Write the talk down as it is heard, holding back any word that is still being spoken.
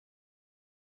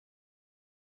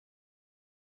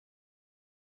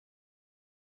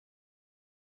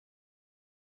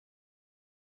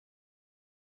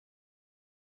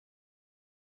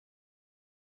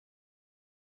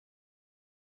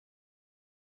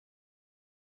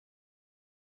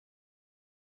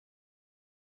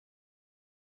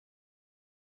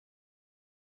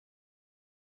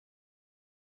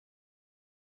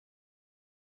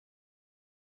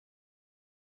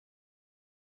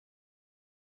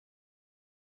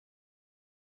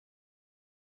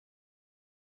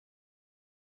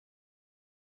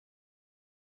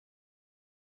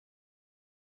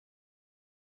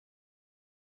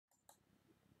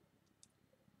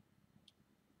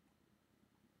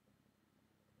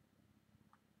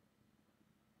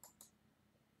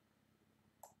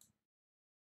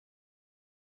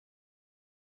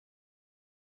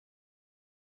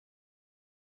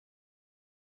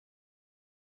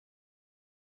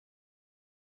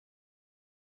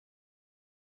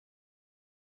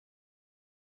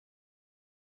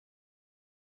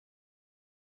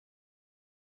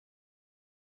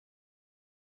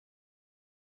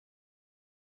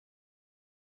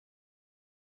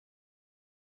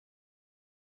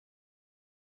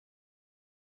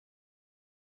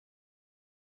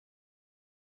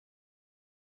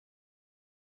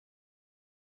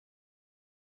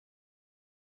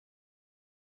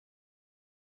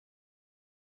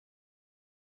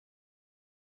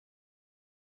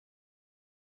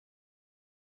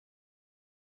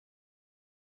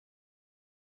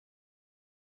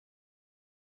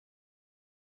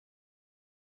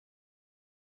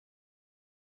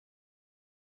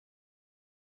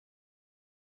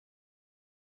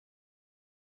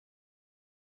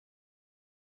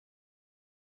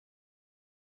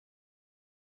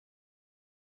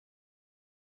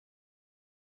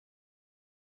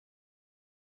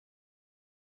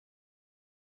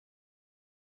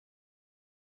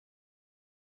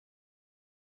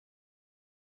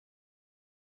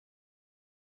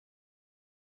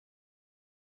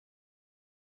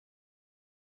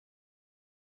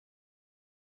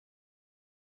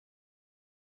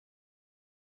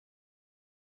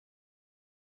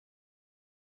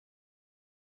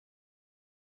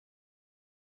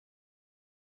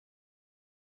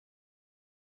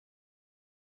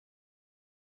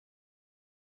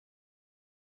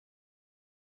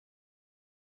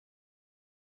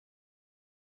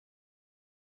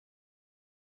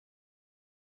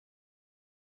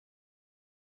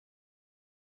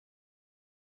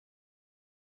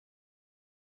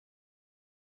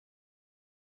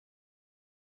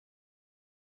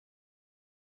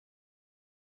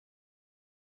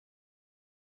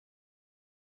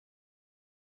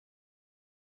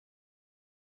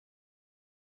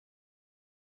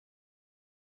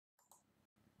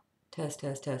Test,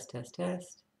 test, test, test,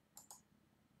 test.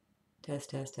 Test,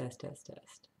 test, test, test,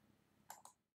 test.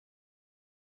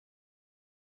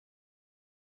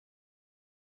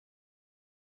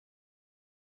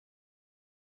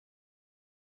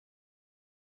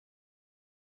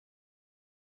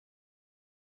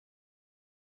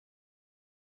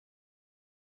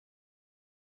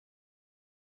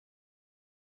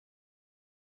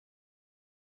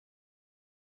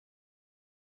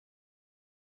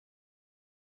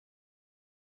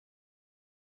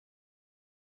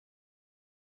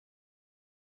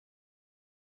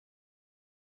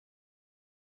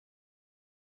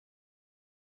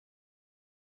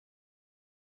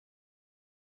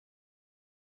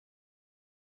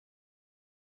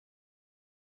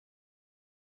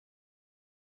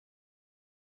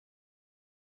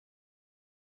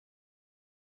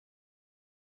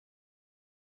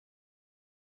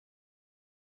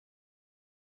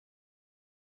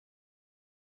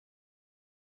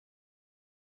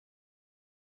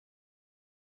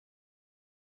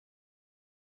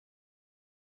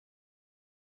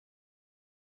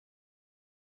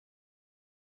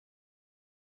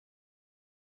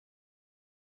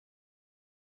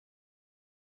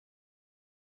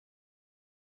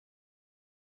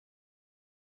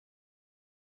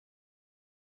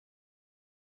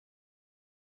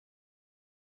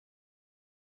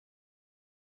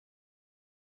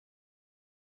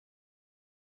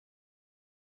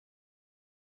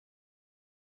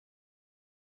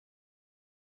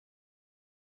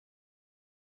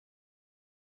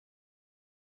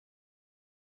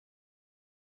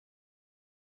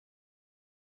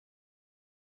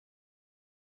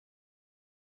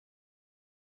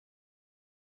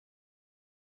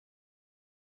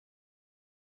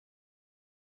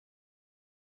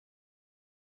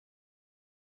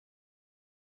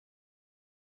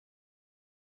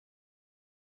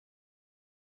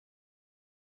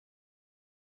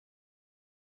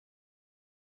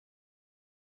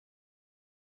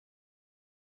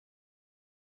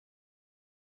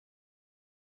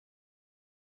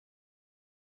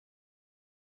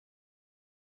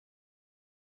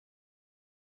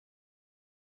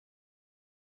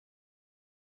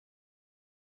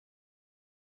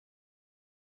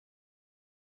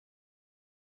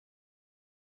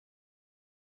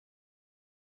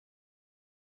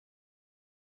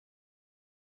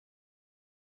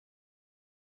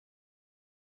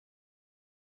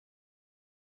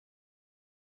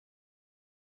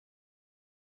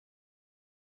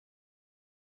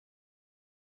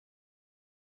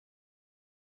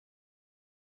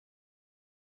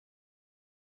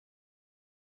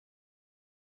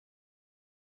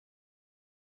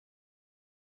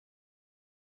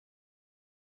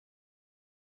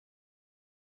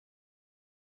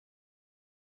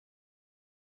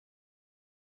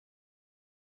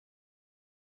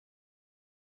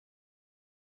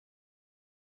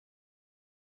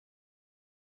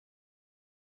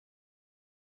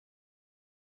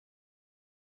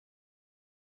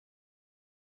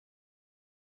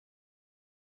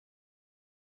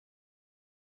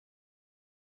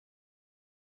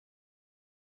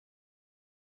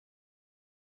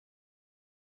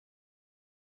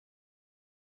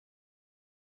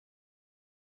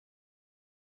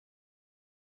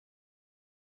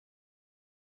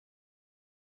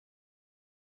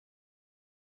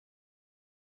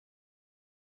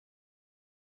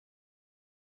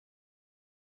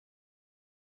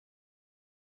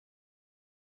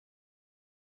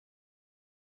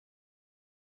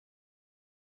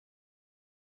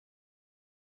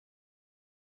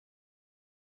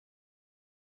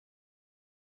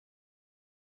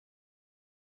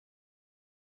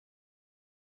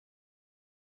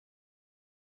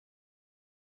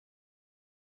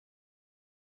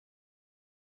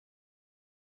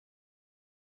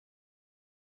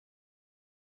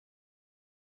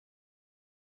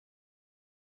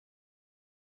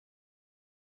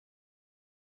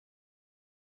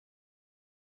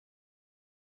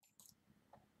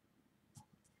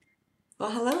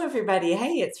 Well, hello, everybody.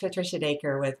 Hey, it's Patricia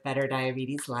Daker with Better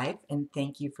Diabetes Life, and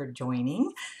thank you for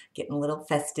joining. Getting a little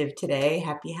festive today.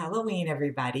 Happy Halloween,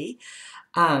 everybody.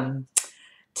 Um,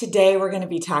 Today, we're going to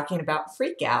be talking about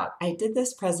freak out. I did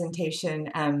this presentation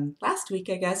last week,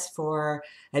 I guess, for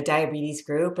a diabetes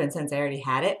group, and since I already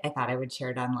had it, I thought I would share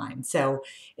it online. So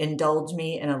indulge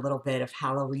me in a little bit of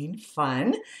Halloween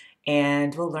fun,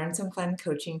 and we'll learn some fun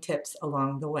coaching tips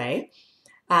along the way.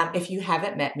 If you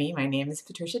haven't met me, my name is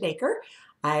Patricia Daker.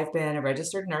 I've been a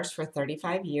registered nurse for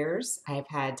 35 years. I've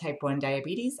had type 1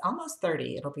 diabetes, almost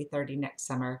 30. It'll be 30 next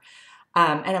summer.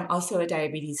 And I'm also a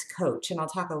diabetes coach, and I'll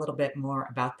talk a little bit more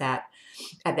about that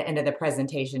at the end of the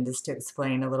presentation just to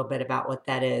explain a little bit about what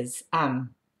that is.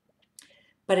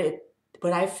 But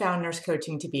what I've found nurse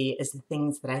coaching to be is the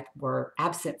things that were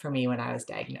absent for me when I was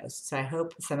diagnosed. So I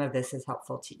hope some of this is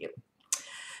helpful to you.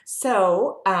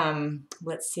 So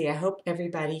let's see, I hope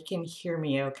everybody can hear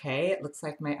me okay. It looks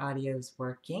like my audio is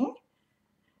working.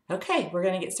 Okay, we're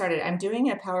going to get started. I'm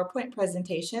doing a PowerPoint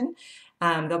presentation.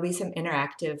 There'll be some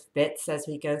interactive bits as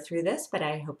we go through this, but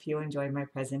I hope you enjoy my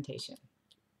presentation.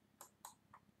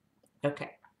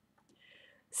 Okay.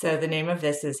 So the name of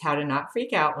this is How to Not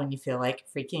Freak Out When You Feel Like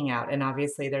Freaking Out. And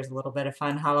obviously there's a little bit of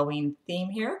fun Halloween theme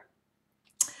here.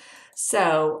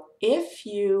 So if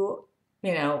you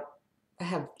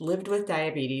have lived with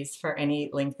diabetes for any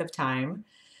length of time,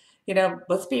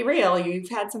 let's be real, you've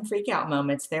had some freak out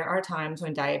moments. There are times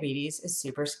when diabetes is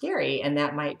super scary, and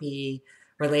that might be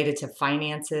related to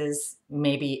finances,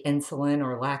 maybe insulin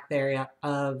or lack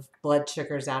thereof, blood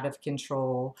sugars out of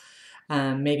control,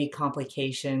 maybe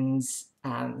complications,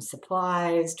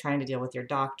 supplies, trying to deal with your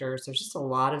doctors. There's just a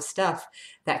lot of stuff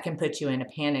that can put you in a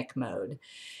panic mode.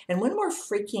 And when we're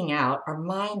freaking out, our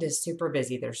mind is super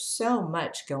busy. There's so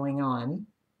much going on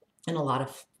and a lot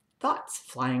of thoughts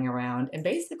flying around, and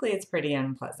basically it's pretty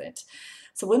unpleasant.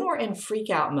 So when we're in freak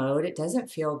out mode, it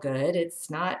doesn't feel good. It's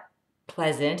not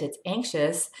pleasant, it's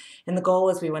anxious, and the goal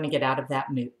is we want to get out of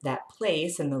that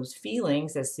place and those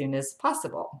feelings as soon as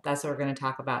possible. That's what we're going to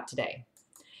talk about today.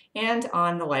 And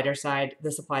on the lighter side,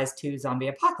 this applies to zombie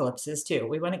apocalypses too.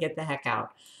 We want to get the heck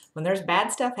out. When there's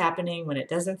bad stuff happening, when it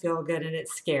doesn't feel good and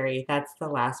it's scary, that's the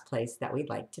last place that we'd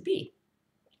like to be.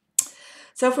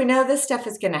 So if we know this stuff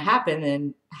is going to happen,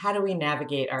 then how do we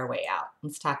navigate our way out?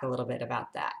 Let's talk a little bit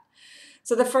about that.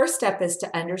 So the first step is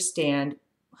to understand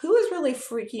who is really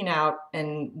freaking out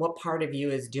and what part of you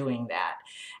is doing that.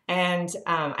 And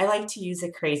I like to use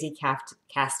a crazy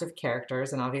cast of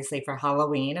characters. And obviously for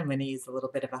Halloween, I'm going to use a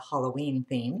little bit of a Halloween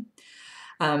theme.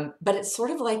 But it's sort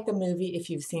of like the movie, if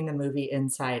you've seen the movie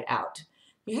Inside Out.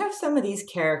 You have some of these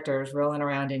characters rolling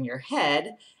around in your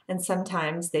head, and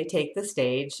sometimes they take the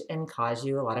stage and cause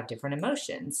you a lot of different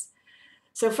emotions.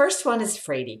 So first one is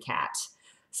Fraidy Cat.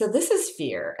 So this is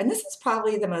fear, and this is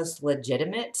probably the most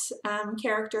legitimate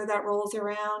character that rolls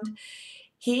around.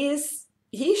 He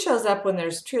shows up when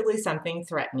there's truly something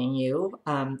threatening you.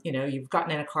 You've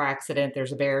gotten in a car accident,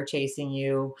 there's a bear chasing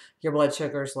you, your blood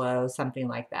sugar's low, something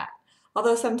like that.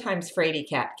 Although sometimes Fraidy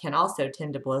Cat can also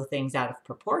tend to blow things out of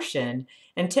proportion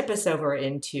and tip us over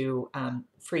into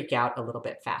freak out a little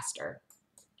bit faster.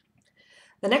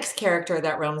 The next character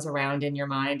that roams around in your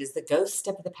mind is the ghost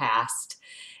of the past.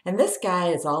 And this guy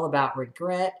is all about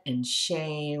regret and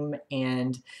shame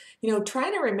and,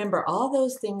 trying to remember all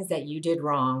those things that you did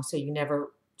wrong so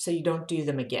you don't do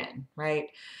them again, right?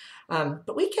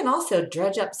 But we can also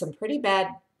dredge up some pretty bad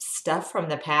stuff from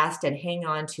the past and hang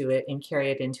on to it and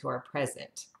carry it into our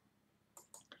present.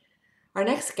 Our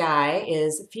next guy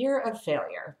is fear of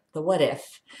failure, the what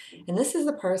if. And this is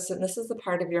the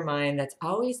part of your mind that's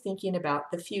always thinking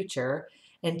about the future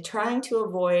and trying to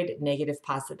avoid negative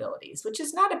possibilities, which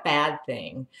is not a bad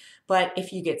thing. But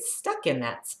if you get stuck in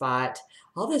that spot,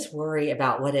 all this worry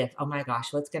about what if, oh my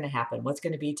gosh, what's going to happen? What's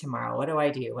going to be tomorrow? What do I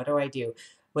do? What do I do?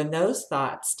 When those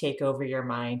thoughts take over your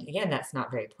mind, again, that's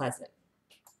not very pleasant.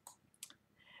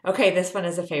 Okay, this one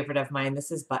is a favorite of mine. This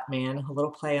is Buttman, a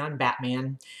little play on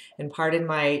Batman. And pardon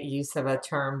my use of a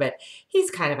term, but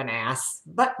he's kind of an ass.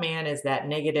 Buttman is that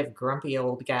negative, grumpy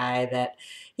old guy that,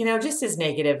 just is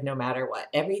negative no matter what.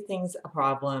 Everything's a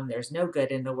problem. There's no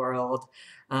good in the world.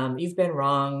 You've been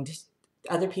wronged.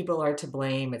 Other people are to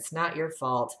blame. It's not your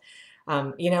fault.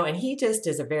 And he just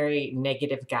is a very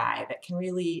negative guy that can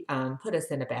really put us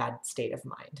in a bad state of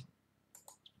mind.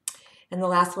 And the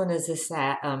last one is a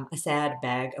sad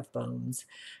bag of bones,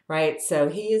 right? So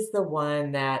he is the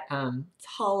one that is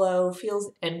hollow,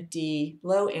 feels empty,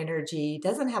 low energy,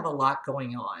 doesn't have a lot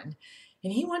going on.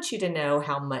 And he wants you to know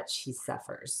how much he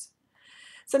suffers.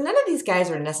 So none of these guys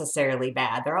are necessarily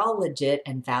bad. They're all legit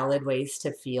and valid ways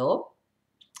to feel.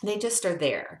 They just are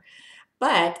there.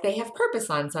 But they have purpose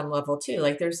on some level too.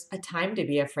 Like there's a time to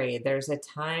be afraid. There's a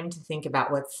time to think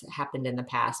about what's happened in the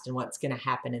past and what's going to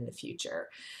happen in the future.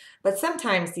 But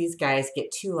sometimes these guys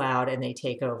get too loud and they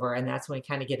take over, and that's when we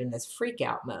kind of get in this freak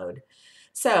out mode.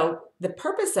 So the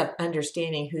purpose of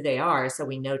understanding who they are is so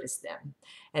we notice them.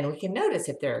 And we can notice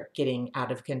if they're getting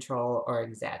out of control or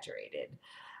exaggerated.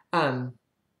 And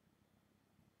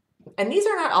these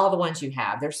are not all the ones you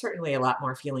have. There's certainly a lot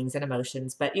more feelings and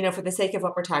emotions, but for the sake of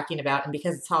what we're talking about and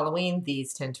because it's Halloween,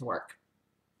 these tend to work.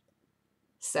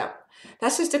 So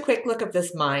that's just a quick look of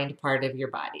this mind part of your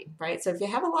body, right? So if you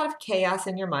have a lot of chaos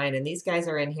in your mind and these guys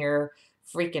are in here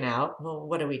freaking out, well,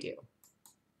 what do we do?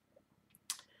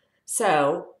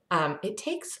 So it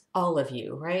takes all of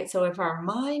you, right? So if our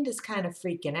mind is kind of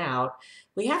freaking out,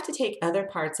 we have to take other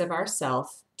parts of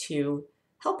ourself to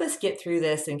help us get through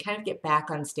this and kind of get back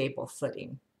on stable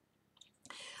footing.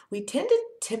 We tend to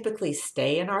typically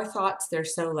stay in our thoughts. They're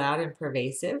so loud and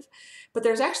pervasive, but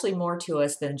there's actually more to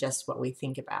us than just what we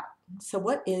think about. So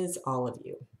what is all of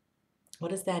you?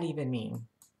 What does that even mean?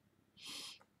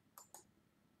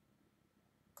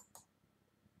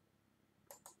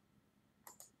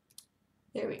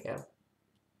 There we go.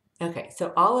 Okay,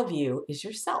 so all of you is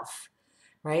yourself,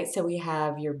 right? So we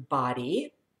have your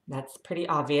body. That's pretty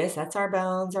obvious. That's our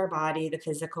bones, our body, the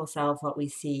physical self, what we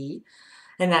see.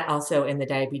 And that also in the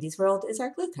diabetes world is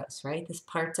our glucose, right? This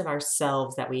parts of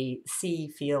ourselves that we see,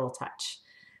 feel, touch.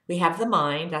 We have the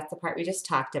mind, that's the part we just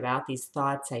talked about, these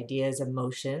thoughts, ideas,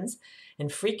 emotions,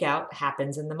 and freak out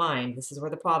happens in the mind. This is where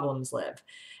the problems live.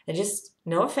 And just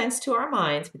no offense to our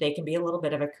minds, but they can be a little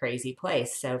bit of a crazy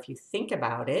place. So if you think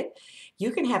about it,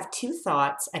 you can have two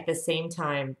thoughts at the same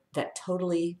time that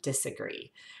totally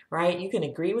disagree, right? You can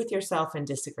agree with yourself and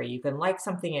disagree. You can like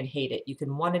something and hate it. You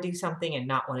can want to do something and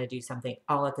not want to do something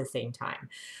all at the same time.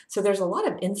 So there's a lot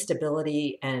of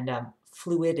instability and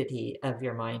fluidity of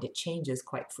your mind. It changes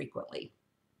quite frequently.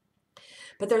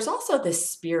 But there's also the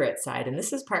spirit side, and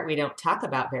this is part we don't talk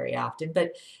about very often,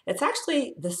 but it's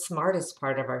actually the smartest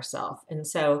part of ourself. And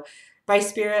so by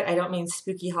spirit, I don't mean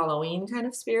spooky Halloween kind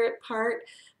of spirit part,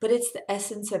 but it's the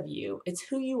essence of you. It's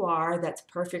who you are that's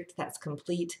perfect, that's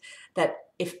complete, that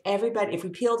if we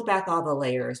peeled back all the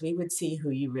layers, we would see who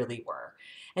you really were.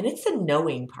 And it's the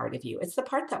knowing part of you. It's the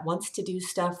part that wants to do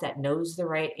stuff, that knows the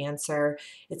right answer.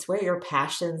 It's where your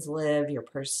passions live, your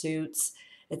pursuits.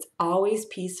 It's always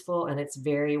peaceful and it's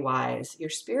very wise. Your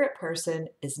spirit person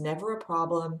is never a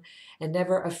problem and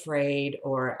never afraid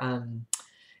or,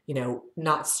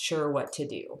 not sure what to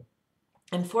do.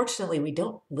 Unfortunately, we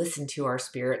don't listen to our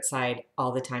spirit side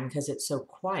all the time because it's so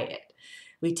quiet.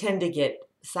 We tend to get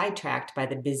sidetracked by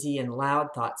the busy and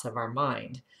loud thoughts of our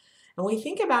mind. And when we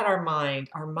think about our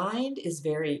mind is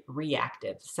very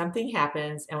reactive. Something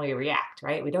happens and we react,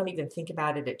 right? We don't even think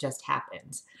about it, it just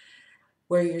happens.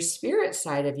 Where your spirit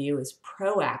side of you is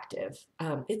proactive,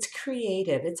 it's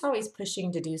creative, it's always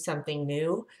pushing to do something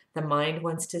new. The mind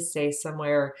wants to stay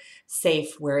somewhere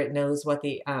safe where it knows what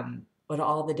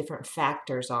all the different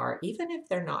factors are, even if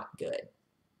they're not good.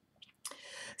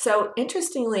 So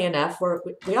interestingly enough,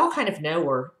 we all kind of know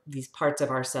we're these parts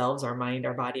of ourselves, our mind,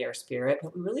 our body, our spirit,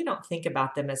 but we really don't think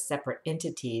about them as separate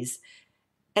entities.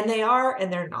 And they are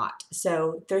and they're not.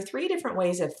 So there are three different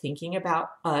ways of thinking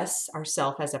about us,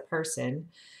 ourself as a person,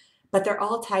 but they're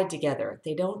all tied together.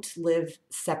 They don't live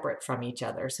separate from each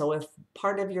other. So if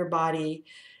part of your body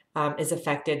is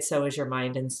affected, so is your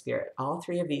mind and spirit. All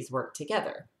three of these work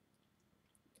together.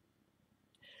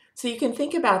 So you can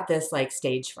think about this like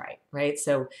stage fright, right?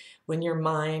 So when your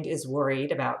mind is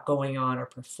worried about going on or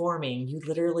performing, you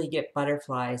literally get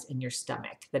butterflies in your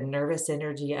stomach. The nervous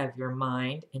energy of your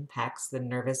mind impacts the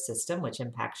nervous system, which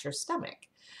impacts your stomach.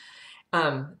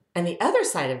 And the other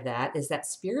side of that is that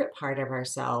spirit part of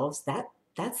ourselves,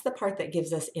 that's the part that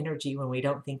gives us energy when we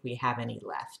don't think we have any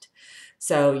left.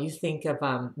 So you think of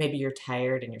maybe you're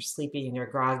tired and you're sleepy and you're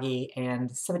groggy and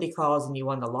somebody calls and you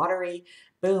won the lottery,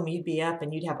 boom, you'd be up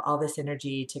and you'd have all this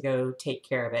energy to go take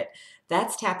care of it.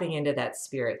 That's tapping into that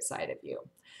spirit side of you.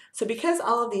 So because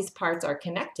all of these parts are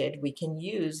connected, we can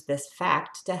use this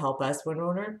fact to help us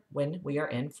when we are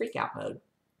in freak out mode.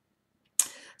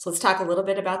 So let's talk a little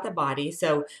bit about the body.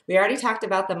 So we already talked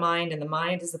about the mind, and the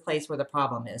mind is the place where the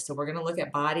problem is. So we're going to look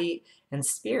at body and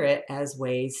spirit as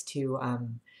ways to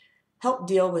help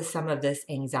deal with some of this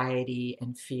anxiety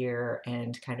and fear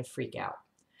and kind of freak out.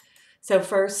 So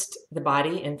first, the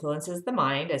body influences the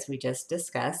mind, as we just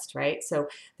discussed, right? So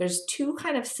there's two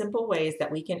kind of simple ways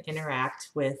that we can interact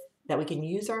with, that we can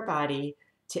use our body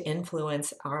to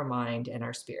influence our mind and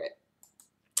our spirit.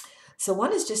 So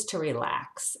one is just to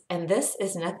relax. And this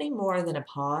is nothing more than a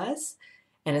pause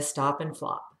and a stop and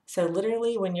flop. So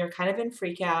literally when you're kind of in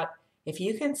freak out, if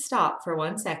you can stop for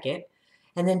 1 second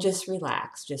and then just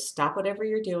relax, just stop whatever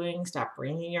you're doing, stop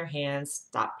wringing your hands,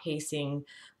 stop pacing,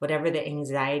 whatever the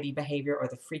anxiety behavior or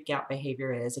the freak out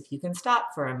behavior is. If you can stop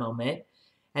for a moment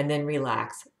and then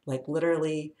relax, like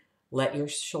literally let your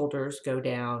shoulders go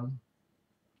down.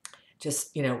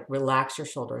 Just, relax your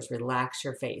shoulders, relax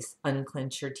your face,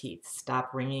 unclench your teeth,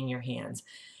 stop wringing your hands.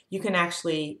 You can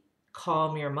actually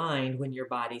calm your mind when your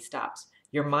body stops.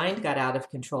 Your mind got out of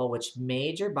control, which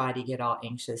made your body get all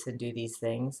anxious and do these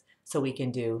things. So we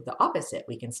can do the opposite.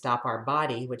 We can stop our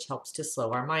body, which helps to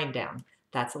slow our mind down.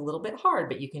 That's a little bit hard,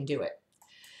 but you can do it.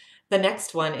 The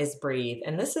next one is breathe.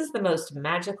 And this is the most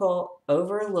magical,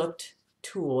 overlooked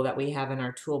tool that we have in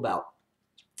our tool belt.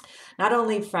 Not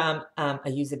only from a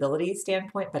usability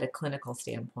standpoint, but a clinical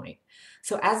standpoint.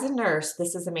 So as a nurse,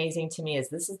 this is amazing to me, as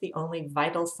this is the only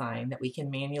vital sign that we can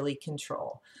manually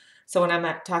control. So when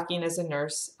I'm talking as a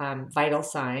nurse, vital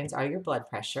signs are your blood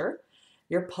pressure,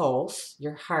 your pulse,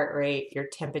 your heart rate, your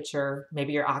temperature,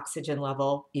 maybe your oxygen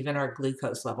level, even our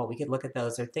glucose level. We could look at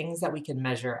those. Are things that we can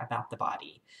measure about the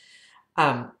body.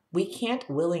 We can't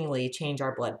willingly change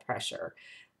our blood pressure.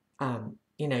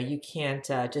 You can't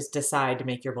just decide to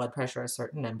make your blood pressure a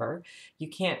certain number. You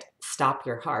can't stop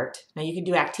your heart. Now, you can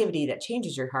do activity that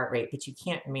changes your heart rate, but you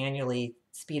can't manually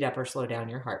speed up or slow down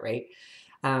your heart rate.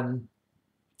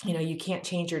 You can't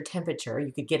change your temperature.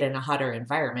 You could get in a hotter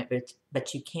environment,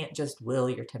 but you can't just will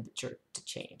your temperature to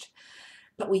change.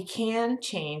 But we can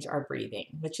change our breathing,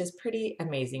 which is pretty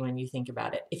amazing when you think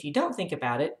about it. If you don't think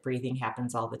about it, breathing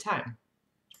happens all the time.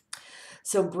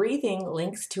 So breathing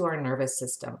links to our nervous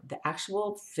system. The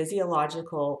actual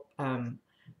physiological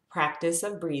practice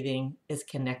of breathing is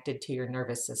connected to your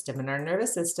nervous system. And our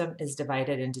nervous system is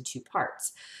divided into two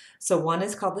parts. So one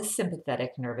is called the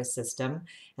sympathetic nervous system,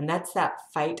 and that's that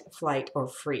fight, flight, or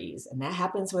freeze. And that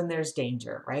happens when there's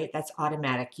danger, right? That's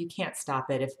automatic. You can't stop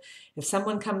it. If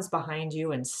someone comes behind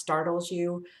you and startles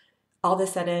you, all of a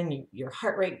sudden your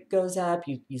heart rate goes up,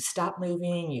 you stop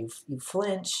moving, you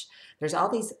flinch. There's all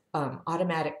these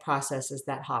automatic processes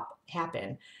that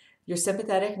happen. Your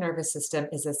sympathetic nervous system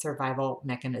is a survival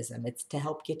mechanism. It's to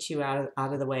help get you out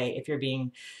of the way if you're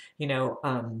being,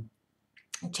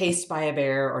 chased by a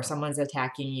bear, or someone's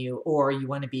attacking you, or you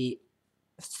want to be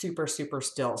super, super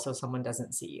still so someone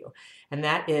doesn't see you. And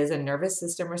that is a nervous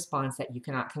system response that you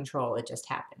cannot control. It just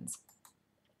happens.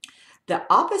 The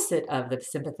opposite of the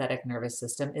sympathetic nervous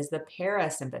system is the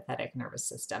parasympathetic nervous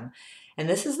system. And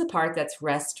this is the part that's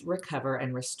rest, recover,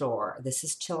 and restore. This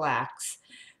is chillax.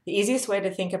 The easiest way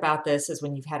to think about this is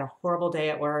when you've had a horrible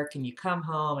day at work and you come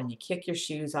home and you kick your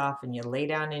shoes off and you lay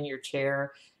down in your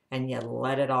chair and you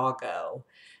let it all go.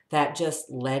 That just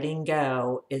letting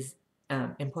go is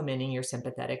implementing your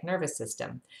sympathetic nervous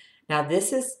system. Now,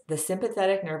 this is the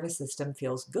sympathetic nervous system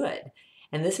feels good.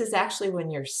 And this is actually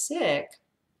when you're sick.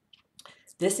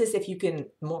 This is if you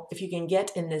can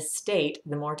get in this state,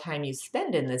 the more time you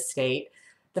spend in this state,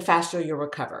 the faster you'll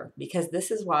recover. Because this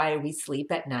is why we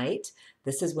sleep at night.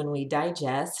 This is when we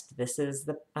digest. This is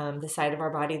the side of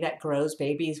our body that grows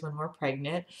babies when we're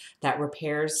pregnant, that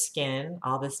repairs skin,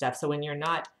 all this stuff. So when you're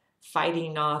not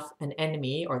fighting off an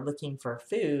enemy or looking for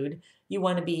food, you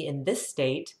want to be in this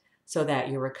state so that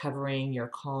you're recovering, you're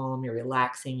calm, you're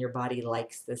relaxing, your body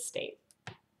likes this state.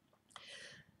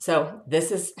 So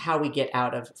this is how we get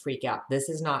out of freak out. This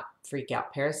is not freak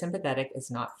out. Parasympathetic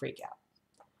is not freak out.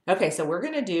 Okay, so we're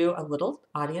going to do a little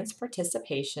audience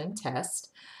participation test.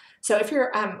 So if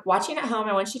you're watching at home,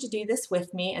 I want you to do this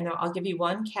with me, and then I'll give you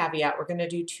one caveat. We're going to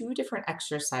do 2 different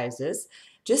exercises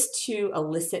just to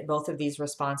elicit both of these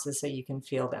responses so you can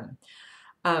feel them.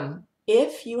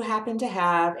 If you happen to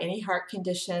have any heart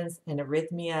conditions, an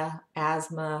arrhythmia,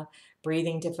 asthma,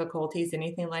 breathing difficulties,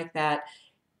 anything like that,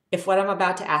 if what I'm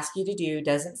about to ask you to do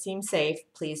doesn't seem safe,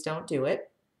 please don't do it.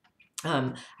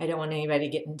 I don't want anybody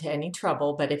to get into any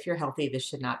trouble, but if you're healthy, this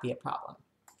should not be a problem.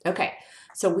 Okay,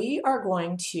 so we are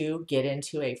going to get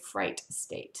into a fright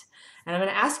state. And I'm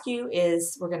going to ask you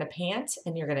we're going to pant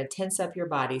and you're going to tense up your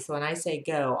body. So when I say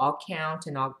go, I'll count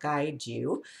and I'll guide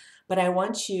you. But I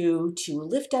want you to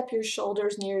lift up your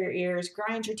shoulders near your ears,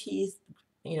 grind your teeth,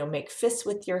 make fists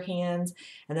with your hands.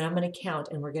 And then I'm going to count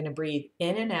and we're going to breathe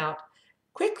in and out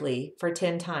quickly for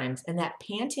 10 times. And that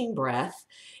panting breath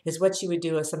is what you would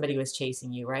do if somebody was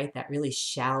chasing you, right? That really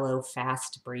shallow,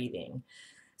 fast breathing.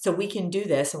 So we can do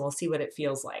this and we'll see what it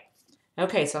feels like.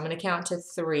 Okay, so I'm going to count to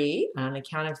 3. On the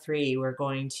count of 3, we're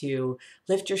going to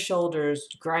lift your shoulders,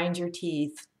 grind your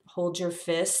teeth, hold your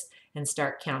fists, and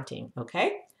start counting,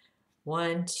 okay?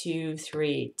 1, 2,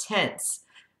 3, tense.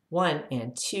 1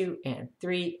 and 2 and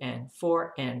 3 and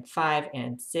 4 and 5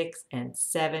 and 6 and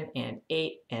 7 and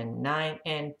 8 and 9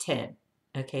 and 10.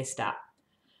 Okay, stop.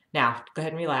 Now, go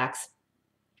ahead and relax.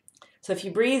 So if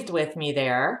you breathed with me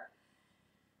there,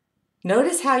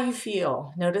 notice how you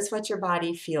feel. Notice what your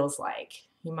body feels like.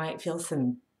 You might feel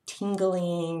some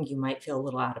tingling. You might feel a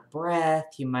little out of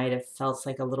breath. You might have felt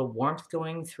like a little warmth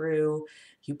going through.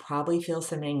 You probably feel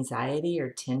some anxiety or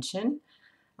tension.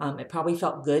 It probably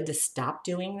felt good to stop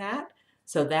doing that.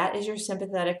 So that is your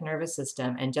sympathetic nervous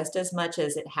system. And just as much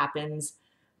as it happens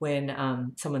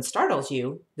when someone startles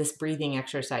you, this breathing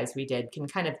exercise we did can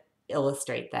kind of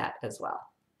illustrate that as well.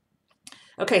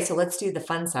 Okay, so let's do the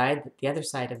fun side, the other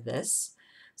side of this.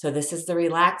 So this is the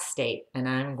relaxed state, and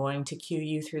I'm going to cue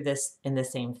you through this in the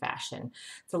same fashion.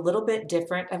 It's a little bit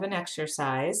different of an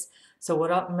exercise. So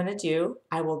what I'm going to do,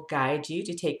 I will guide you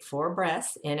to take 4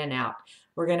 breaths in and out.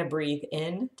 We're going to breathe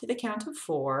in to the count of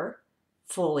 4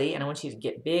 fully, and I want you to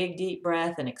get big, deep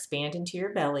breath and expand into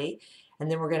your belly.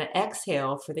 And then we're going to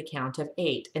exhale for the count of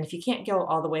 8. And if you can't go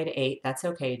all the way to 8, that's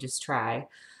okay, just try.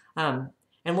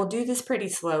 And we'll do this pretty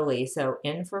slowly. So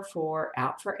in for 4,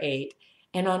 out for 8.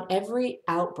 And on every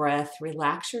out breath,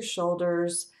 relax your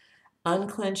shoulders,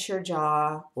 unclench your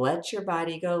jaw, let your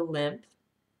body go limp,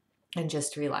 and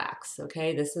just relax.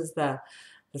 Okay, this is the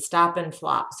stop and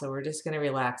flop. So we're just going to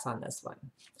relax on this one.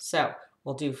 So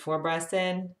we'll do 4 breaths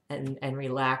in and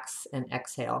relax and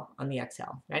exhale on the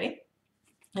exhale. Ready?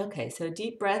 Okay, so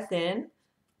deep breath in,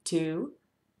 2,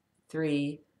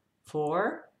 3,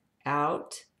 4,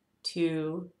 out,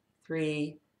 2,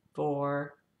 3,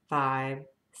 4, 5,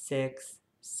 6,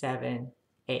 7,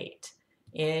 8.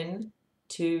 In,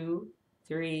 2,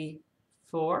 3,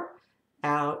 4,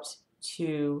 out,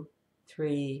 2,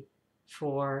 3,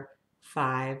 4,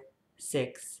 5,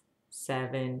 6,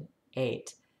 7,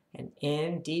 8. And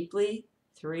in deeply,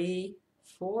 3,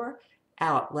 4,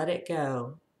 out, let it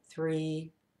go,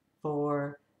 3,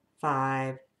 4,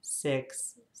 5,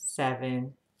 6,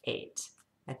 7, 8.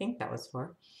 I think that was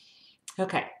 4.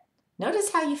 Okay,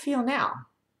 notice how you feel now.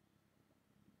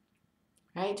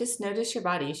 Right, just notice your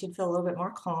body. You should feel a little bit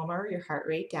more calmer, your heart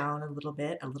rate down a little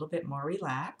bit more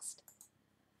relaxed.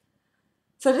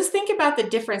 So just think about the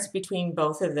difference between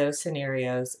both of those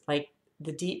scenarios. Like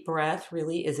the deep breath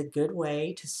really is a good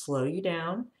way to slow you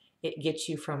down. It gets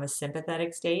you from a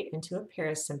sympathetic state into a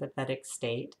parasympathetic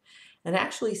state. And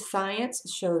actually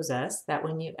science shows us that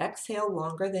when you exhale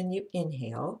longer than you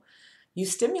inhale, you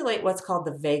stimulate what's called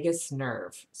the vagus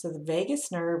nerve. So the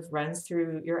vagus nerve runs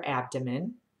through your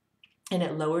abdomen and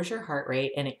it lowers your heart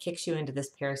rate and it kicks you into this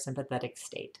parasympathetic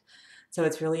state. So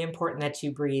it's really important that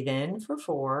you breathe in for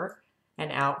 4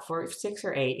 and out for 6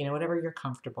 or 8, whatever you're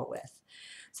comfortable with.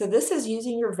 So this is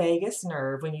using your vagus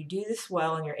nerve. When you do this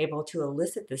well and you're able to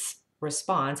elicit this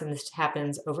response, and this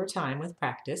happens over time with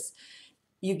practice,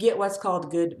 you get what's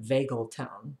called good vagal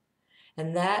tone.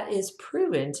 And that is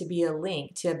proven to be a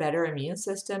link to a better immune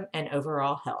system and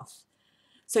overall health.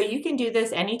 So you can do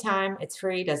this anytime. It's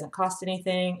free, doesn't cost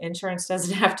anything. Insurance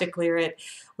doesn't have to clear it.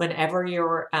 Whenever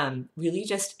you're really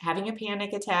just having a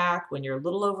panic attack, when you're a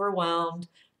little overwhelmed,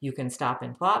 you can stop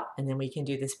and plop, and then we can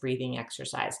do this breathing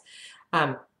exercise.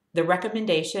 The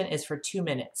recommendation is for 2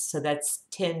 minutes. So that's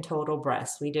 10 total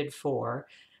breaths. We did 4,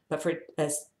 but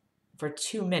for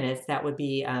 2 minutes, that would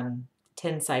be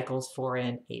 10 cycles, 4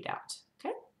 in, 8 out.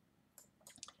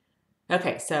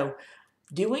 Okay, so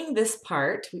doing this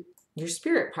part, your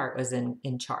spirit part was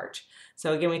in charge.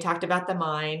 So again, we talked about the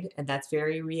mind, and that's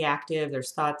very reactive.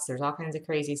 There's thoughts, there's all kinds of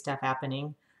crazy stuff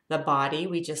happening. The body,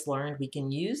 we just learned we can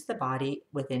use the body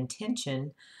with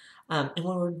intention. And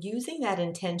when we're using that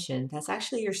intention, that's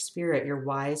actually your spirit, your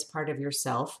wise part of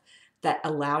yourself that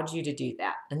allowed you to do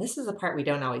that. And this is the part we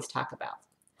don't always talk about.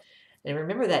 And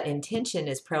remember that intention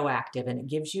is proactive and it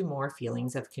gives you more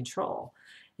feelings of control.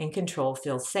 And control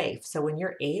feels safe. So when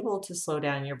you're able to slow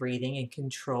down your breathing and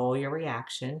control your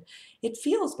reaction, it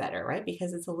feels better, right?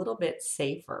 Because it's a little bit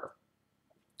safer.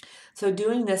 So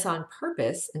doing this on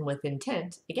purpose and with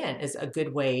intent, again, is a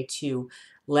good way to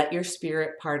let your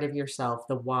spirit part of yourself,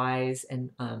 the wise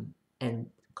and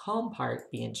calm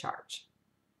part, be in charge.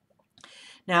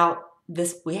 Now,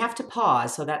 we have to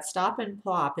pause. So that stop and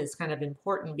plop is kind of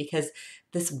important because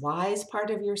this wise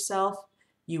part of yourself,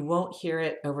 you won't hear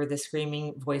it over the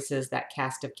screaming voices, that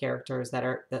cast of characters that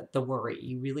are the worry.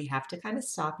 You really have to kind of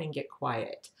stop and get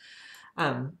quiet.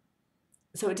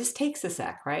 So it just takes a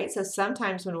sec, right? So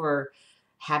sometimes when we're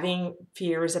having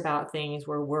fears about things,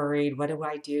 we're worried, what do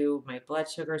I do? My blood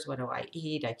sugars, what do I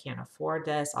eat? I can't afford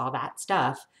this, all that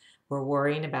stuff. We're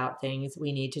worrying about things.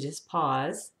 We need to just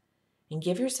pause and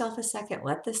give yourself a second.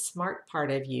 Let the smart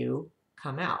part of you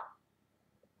come out.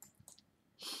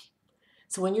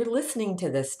 So when you're listening to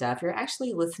this stuff, you're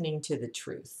actually listening to the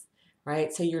truth,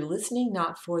 right? So you're listening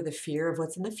not for the fear of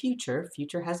what's in the future.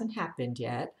 Future hasn't happened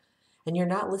yet. And you're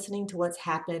not listening to what's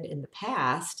happened in the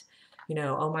past.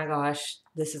 Oh my gosh,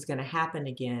 this is going to happen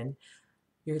again.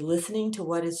 You're listening to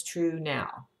what is true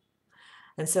now.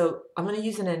 And so I'm going to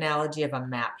use an analogy of a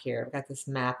map here. I've got this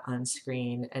map on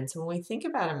screen. And so when we think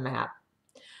about a map,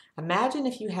 imagine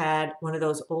if you had one of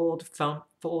those old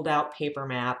fold-out paper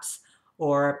maps,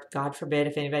 or God forbid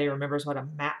if anybody remembers what a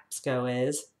MapsCo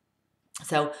is.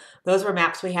 So those were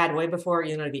maps we had way before,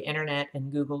 the internet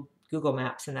and Google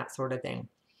Maps and that sort of thing.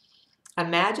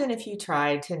 Imagine if you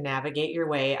tried to navigate your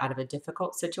way out of a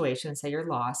difficult situation, say you're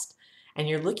lost, and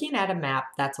you're looking at a map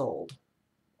that's old.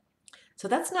 So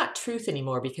that's not truth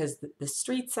anymore because the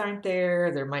streets aren't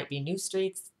there. There might be new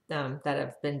streets that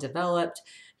have been developed.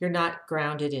 You're not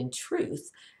grounded in truth.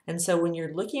 And so when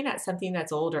you're looking at something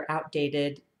that's old or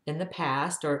outdated in the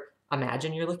past, or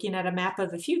imagine you're looking at a map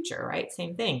of the future, right?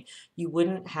 Same thing. You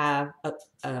wouldn't have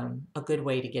a good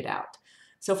way to get out.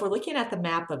 So if we're looking at the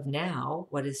map of now,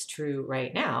 what is true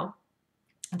right now,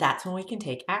 that's when we can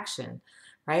take action,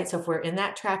 right? So if we're in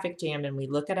that traffic jam and we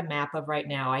look at a map of right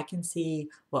now, I can see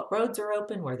what roads are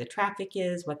open, where the traffic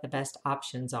is, what the best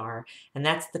options are, and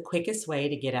that's the quickest way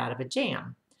to get out of a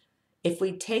jam. If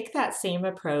we take that same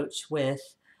approach with,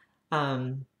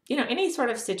 any sort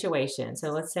of situation,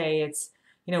 so let's say it's,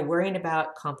 worrying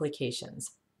about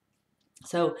complications.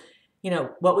 So,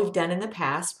 what we've done in the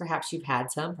past, perhaps you've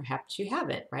had some, perhaps you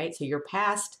haven't, right? So your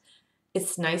past,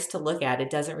 it's nice to look at. It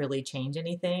doesn't really change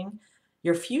anything.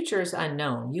 Your future is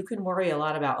unknown. You can worry a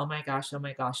lot about, oh my gosh,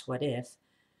 what if?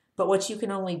 But what you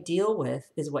can only deal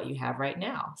with is what you have right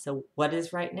now. So what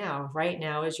is right now? Right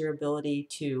now is your ability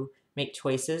to make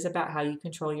choices about how you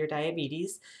control your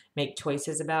diabetes, make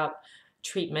choices about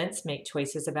treatments, make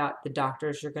choices about the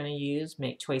doctors you're going to use,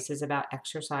 make choices about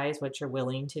exercise, what you're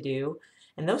willing to do.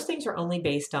 And those things are only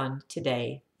based on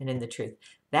today and in the truth.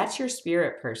 That's your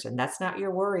spirit person. That's not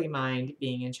your worry mind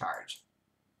being in charge.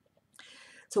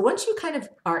 So once you kind of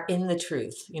are in the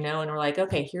truth, and we're like,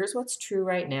 okay, here's what's true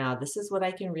right now. This is what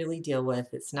I can really deal with.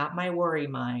 It's not my worry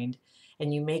mind.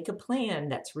 And you make a plan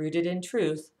that's rooted in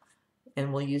truth.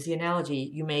 And we'll use the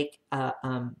analogy. You make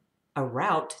a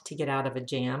route to get out of a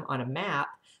jam on a map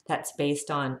that's based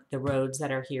on the roads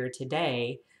that are here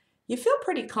today. You feel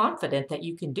pretty confident that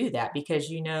you can do that because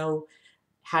you know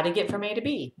how to get from A to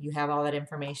B. You have all that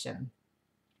information.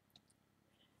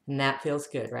 And that feels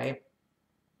good, right?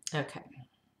 Okay.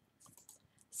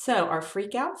 So our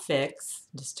freak out fix,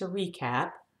 just to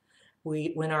recap,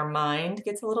 when our mind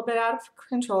gets a little bit out of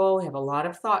control, we have a lot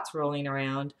of thoughts rolling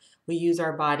around, we use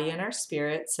our body and our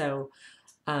spirit. So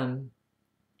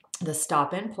the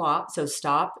stop and plop. So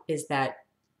stop is that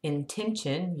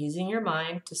intention, using your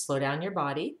mind to slow down your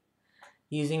body,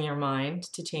 using your mind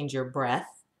to change your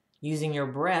breath, using your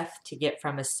breath to get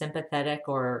from a sympathetic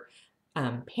or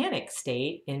panic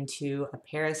state into a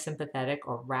parasympathetic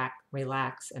or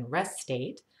relax and rest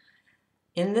state.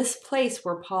 In this place,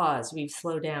 we're paused, we've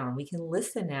slowed down, we can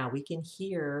listen now, we can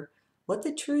hear what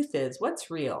the truth is,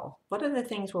 what's real, what are the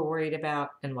things we're worried about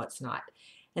and what's not.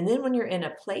 And then when you're in a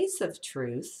place of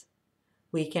truth,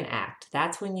 we can act.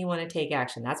 That's when you want to take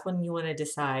action. That's when you want to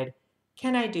decide,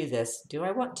 can I do this? Do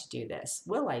I want to do this?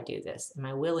 Will I do this? Am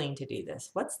I willing to do this?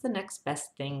 What's the next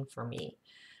best thing for me?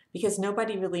 Because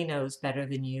nobody really knows better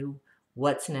than you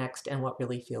what's next and what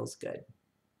really feels good.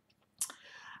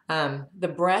 The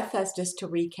breath, as just to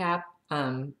recap,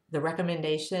 the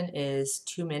recommendation is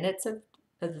 2 minutes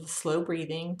of slow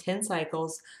breathing, 10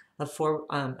 cycles of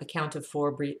a count of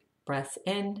 4 breaths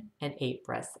in and 8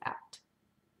 breaths out.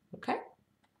 Okay?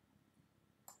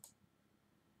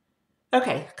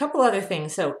 Okay, a couple other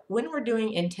things. So when we're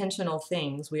doing intentional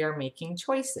things, we are making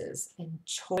choices, and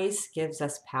choice gives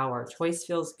us power. Choice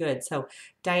feels good. So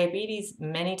diabetes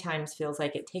many times feels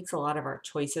like it takes a lot of our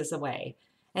choices away.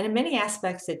 And in many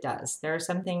aspects it does. There are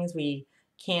some things we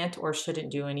can't or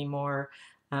shouldn't do anymore,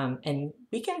 and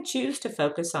we can choose to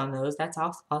focus on those. That's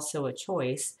also a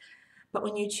choice. But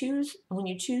when you choose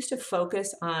to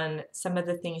focus on some of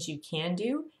the things you can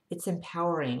do, it's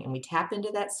empowering, and we tap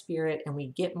into that spirit and we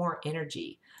get more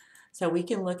energy. So we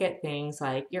can look at things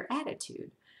like your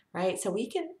attitude, right? So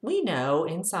we know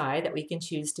inside that we can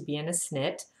choose to be in a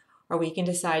snit, or we can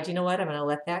decide, you know what, I'm going to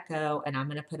let that go and I'm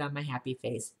going to put on my happy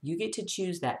face. You get to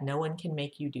choose that. No one can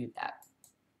make you do that.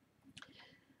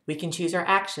 We can choose our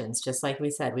actions, just like we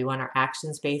said. We want our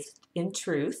actions based in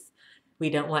truth. We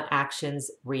don't want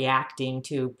actions reacting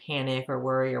to panic or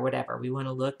worry or whatever. We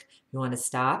want to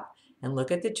stop and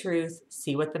look at the truth,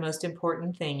 see what the most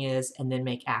important thing is, and then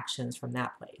make actions from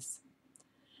that place.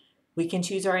 We can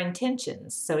choose our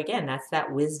intentions. So again, that's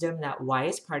that wisdom, that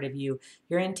wise part of you.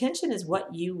 Your intention is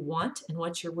what you want and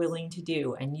what you're willing to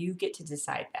do, and you get to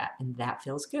decide that, and that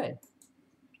feels good.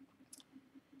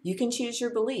 You can choose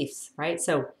your beliefs, right?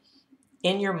 So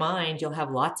in your mind, you'll have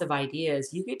lots of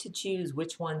ideas. You get to choose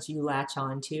which ones you latch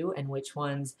on to and which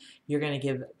ones you're going to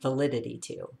give validity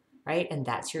to, right? And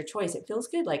that's your choice. It feels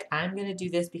good. Like, I'm going to do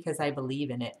this because I believe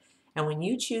in it. And when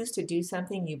you choose to do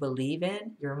something you believe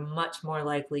in, you're much more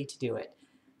likely to do it.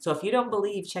 So if you don't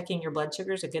believe checking your blood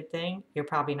sugar is a good thing, you're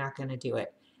probably not going to do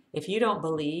it. If you don't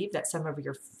believe that some of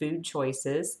your food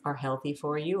choices are healthy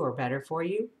for you or better for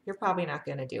you, you're probably not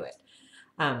going to do it.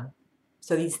 Um,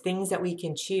 so these things that we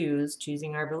can choose,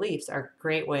 choosing our beliefs, are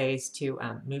great ways to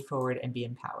move forward and be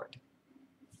empowered.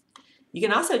 You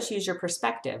can also choose your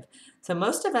perspective. So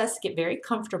most of us get very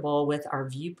comfortable with our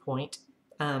viewpoint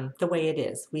the way it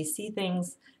is. We see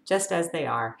things just as they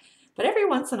are. But every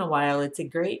once in a while, it's a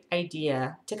great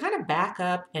idea to kind of back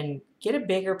up and get a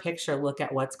bigger picture look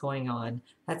at what's going on.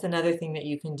 That's another thing that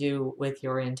you can do with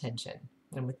your intention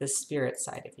and with the spirit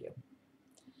side of you.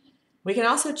 We can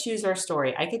also choose our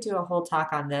story. I could do a whole talk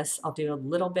on this. I'll do a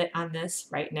little bit on this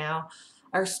right now.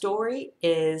 Our story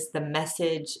is the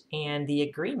message and the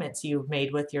agreements you've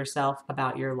made with yourself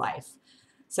about your life.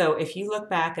 So if you look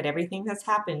back at everything that's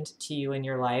happened to you in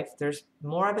your life, there's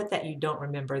more of it that you don't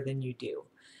remember than you do.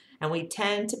 And we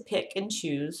tend to pick and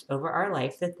choose over our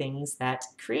life the things that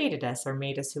created us or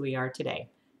made us who we are today.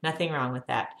 Nothing wrong with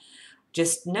that.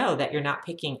 Just know that you're not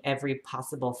picking every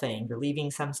possible thing. You're leaving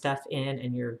some stuff in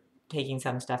and you're taking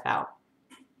some stuff out.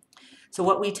 So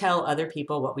what we tell other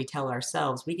people, what we tell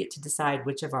ourselves, we get to decide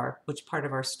which part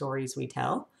of our stories we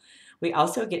tell. We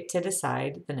also get to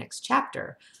decide the next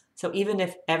chapter. So even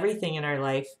if everything in our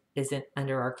life isn't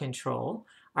under our control,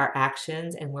 our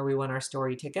actions and where we want our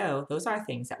story to go, those are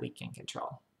things that we can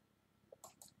control.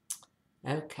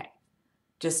 Okay.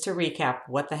 Just to recap,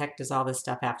 what the heck does all this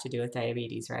stuff have to do with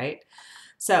diabetes, right?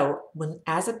 So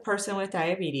as a person with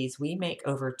diabetes, we make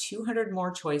over 200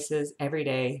 more choices every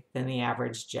day than the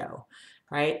average Joe,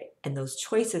 right? And those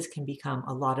choices can become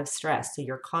a lot of stress. So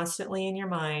you're constantly in your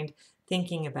mind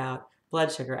thinking about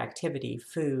blood sugar, activity,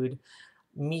 food,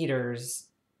 meters,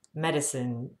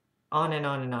 medicine, on and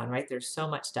on and on, right? There's so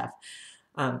much stuff,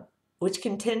 which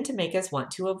can tend to make us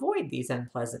want to avoid these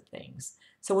unpleasant things.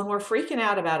 So when we're freaking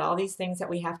out about all these things that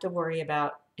we have to worry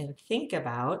about and think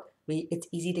about, it's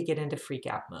easy to get into freak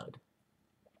out mode.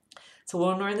 So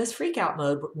when we're in this freak out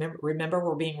mode, remember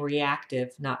we're being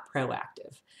reactive, not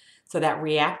proactive. So that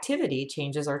reactivity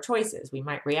changes our choices. We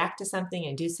might react to something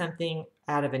and do something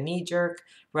out of a knee jerk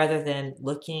rather than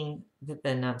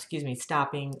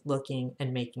stopping, looking,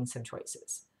 and making some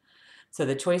choices. So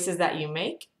the choices that you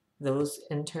make, those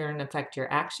in turn affect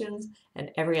your actions, and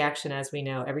every action, as we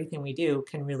know, everything we do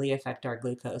can really affect our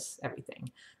glucose, everything.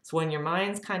 So when your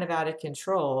mind's kind of out of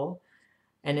control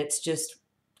and it's just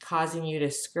causing you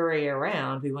to scurry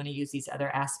around, we want to use these other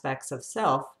aspects of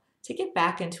self to get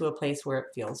back into a place where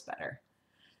it feels better.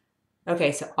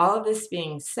 Okay, so all of this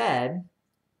being said,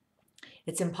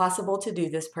 it's impossible to do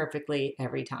this perfectly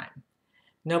every time.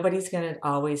 Nobody's going to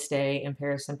always stay in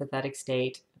parasympathetic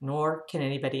state, nor can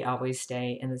anybody always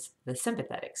stay in the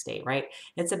sympathetic state, right?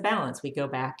 It's a balance. We go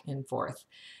back and forth.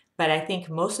 But I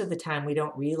think most of the time we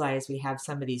don't realize we have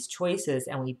some of these choices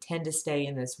and we tend to stay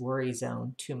in this worry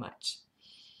zone too much.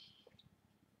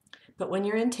 But when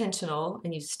you're intentional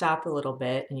and you stop a little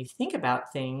bit and you think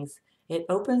about things, it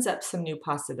opens up some new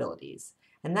possibilities.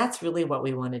 And that's really what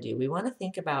we want to do. We want to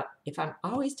think about, if I'm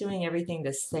always doing everything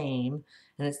the same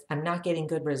and I'm not getting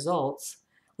good results,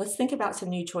 let's think about some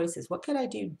new choices. What could I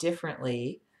do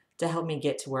differently to help me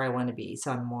get to where I want to be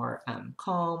so I'm more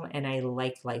calm and I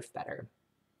like life better?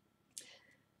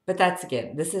 But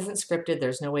this isn't scripted.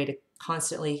 There's no way to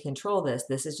constantly control this.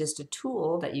 This is just a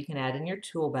tool that you can add in your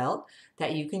tool belt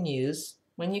that you can use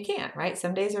when you can, right?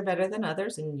 Some days are better than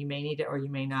others and you may need it or you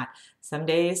may not. Some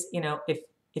days,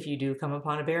 if you do come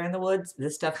upon a bear in the woods,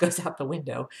 this stuff goes out the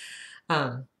window.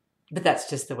 But that's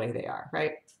just the way they are,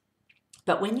 right?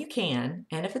 But when you can,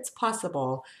 and if it's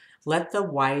possible, let the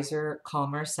wiser,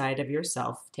 calmer side of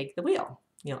yourself take the wheel.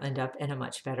 You'll end up in a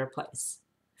much better place.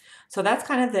 So that's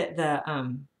kind of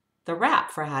the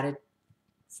wrap for how to,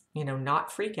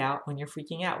 not freak out when you're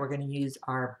freaking out. We're going to use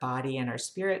our body and our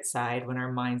spirit side when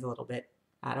our mind's a little bit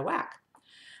out of whack.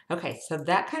 Okay, so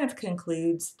that kind of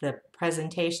concludes the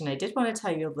presentation. I did want to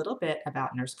tell you a little bit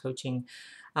about nurse coaching.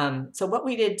 So what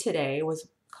we did today was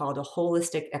called a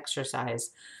holistic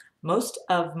exercise. Most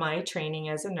of my training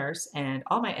as a nurse and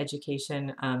all my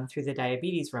education through the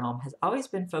diabetes realm has always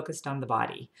been focused on the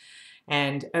body.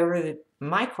 And over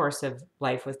my course of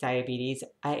life with diabetes,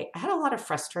 I had a lot of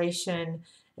frustration.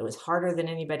 It was harder than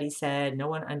anybody said. No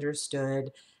one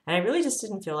understood. And I really just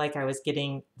didn't feel like I was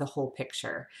getting the whole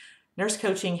picture. Nurse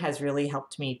coaching has really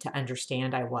helped me to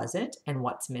understand I wasn't and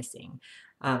what's missing,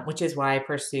 which is why I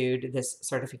pursued this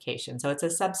certification. So it's a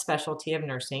subspecialty of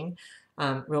nursing.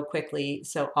 Real quickly,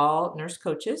 so all nurse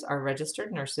coaches are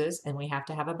registered nurses, and we have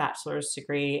to have a bachelor's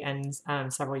degree and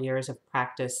several years of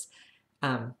practice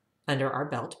under our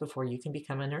belt before you can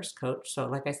become a nurse coach. So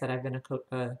like I said, I've been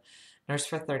a nurse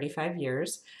for 35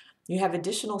 years. You have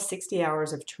additional 60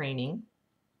 hours of training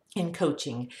in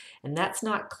coaching, and that's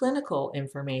not clinical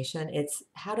information. It's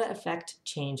how to affect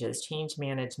changes, change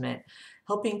management,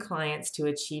 helping clients to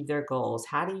achieve their goals.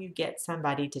 How do you get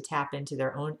somebody to tap into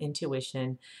their own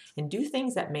intuition and do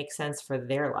things that make sense for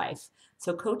their life?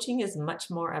 So coaching is much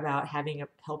more about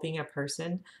helping a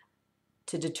person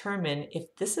to determine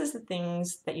if this is the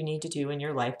things that you need to do in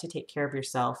your life to take care of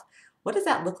yourself. What does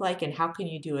that look like, and how can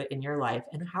you do it in your life?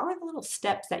 And how are the little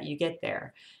steps that you get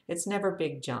there? It's never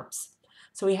big jumps.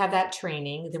 So we have that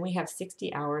training. Then we have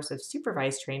 60 hours of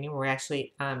supervised training where we're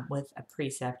actually with a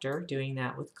preceptor doing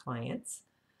that with clients.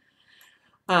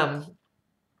 And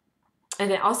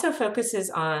it also focuses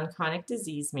on chronic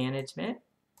disease management.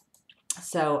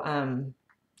 So,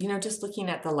 just looking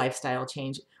at the lifestyle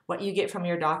change. What you get from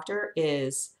your doctor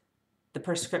is the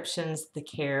prescriptions, the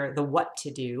care, the what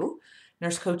to do.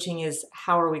 Nurse coaching is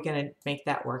how are we going to make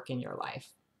that work in your life?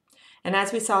 And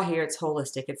as we saw here, it's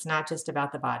holistic. It's not just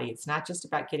about the body. It's not just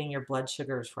about getting your blood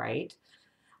sugars right.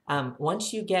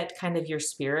 Once you get kind of your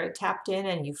spirit tapped in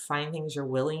and you find things you're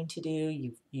willing to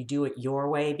do, you do it your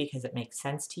way because it makes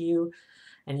sense to you,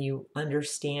 and you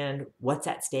understand what's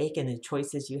at stake and the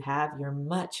choices you have, you're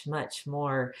much, much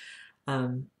more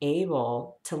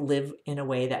able to live in a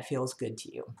way that feels good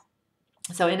to you.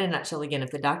 So in a nutshell, again,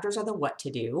 if the doctors are the what to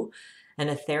do, and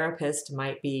a therapist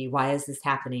might be, why is this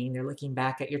happening? They're looking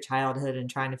back at your childhood and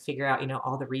trying to figure out,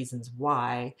 all the reasons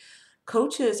why.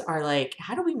 Coaches are like,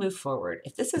 how do we move forward?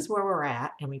 If this is where we're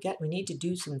at and we need to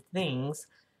do some things,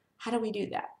 how do we do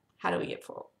that? How do we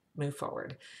move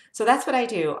forward? So that's what I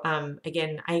do.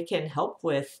 Again, I can help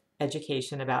with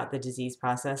education about the disease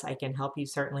process. I can help you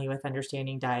certainly with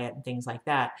understanding diet and things like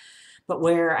that. But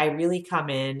where I really come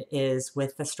in is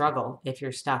with the struggle. If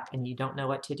you're stuck and you don't know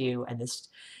what to do and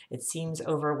it seems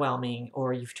overwhelming,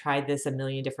 or you've tried this a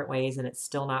million different ways and it's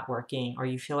still not working, or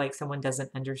you feel like someone doesn't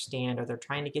understand, or they're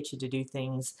trying to get you to do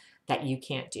things that you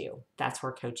can't do, that's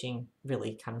where coaching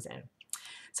really comes in.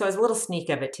 So it's a little sneak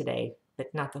of it today,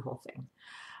 but not the whole thing.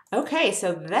 Okay,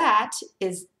 so that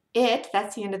is it.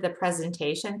 That's the end of the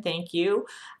presentation. Thank you.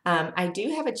 I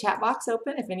do have a chat box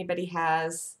open if anybody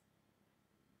has.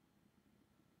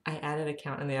 I added a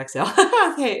count in the Excel.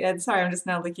 Okay, and sorry, I'm just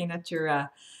now looking at your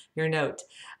note.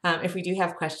 If we do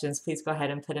have questions, please go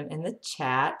ahead and put them in the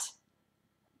chat.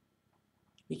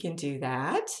 We can do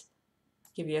that.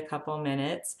 Give you a couple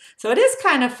minutes. So it is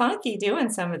kind of funky doing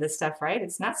some of this stuff, right?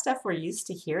 It's not stuff we're used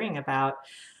to hearing about,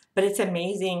 but it's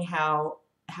amazing how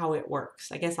it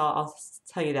works. I guess I'll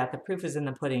tell you that the proof is in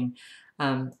the pudding.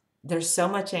 There's so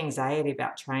much anxiety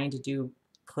about trying to do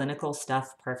clinical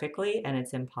stuff perfectly, and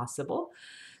it's impossible.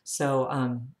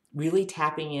 So really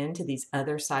tapping into these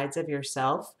other sides of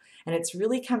yourself, and it's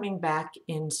really coming back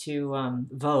into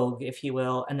vogue, if you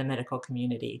will, in the medical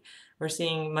community. We're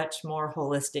seeing much more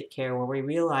holistic care where we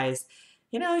realize,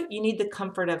 you need the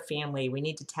comfort of family. We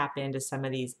need to tap into some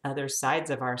of these other sides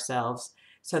of ourselves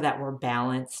so that we're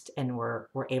balanced and we're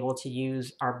able to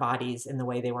use our bodies in the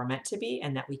way they were meant to be,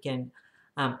 and that we can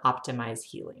optimize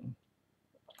healing.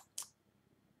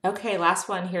 Okay, last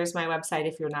one. Here's my website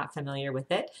if you're not familiar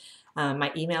with it.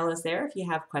 My email is there if you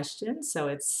have questions. So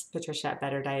it's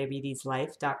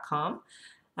patricia@betterdiabeteslife.com.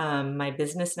 My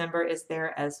business number is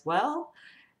there as well.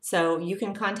 So you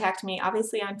can contact me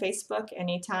obviously on Facebook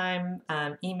anytime,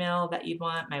 email that you'd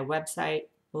want, my website,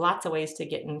 lots of ways to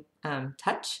get in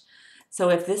touch. So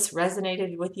if this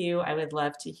resonated with you, I would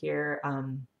love to hear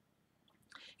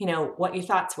what your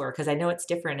thoughts were, because I know it's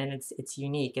different and it's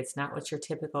unique. It's not what your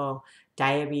typical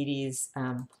diabetes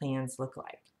plans look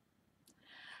like.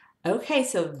 Okay,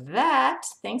 so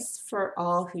thanks for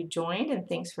all who joined, and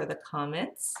thanks for the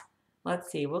comments. Let's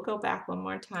see, we'll go back one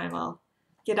more time. I'll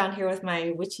get on here with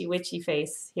my witchy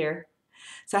face here.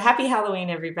 So happy Halloween,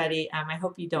 everybody. I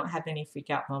hope you don't have any freak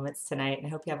out moments tonight, and I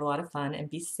hope you have a lot of fun and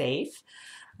be safe.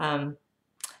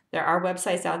 There are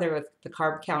websites out there with the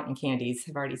carb count and candies.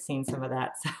 I've already seen some of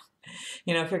that. So,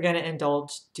 if you're going to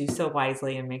indulge, do so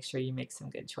wisely and make sure you make some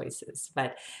good choices.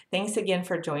 But thanks again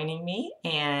for joining me,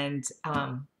 and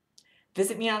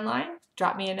visit me online,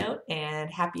 drop me a note, and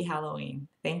happy Halloween.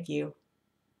 Thank you.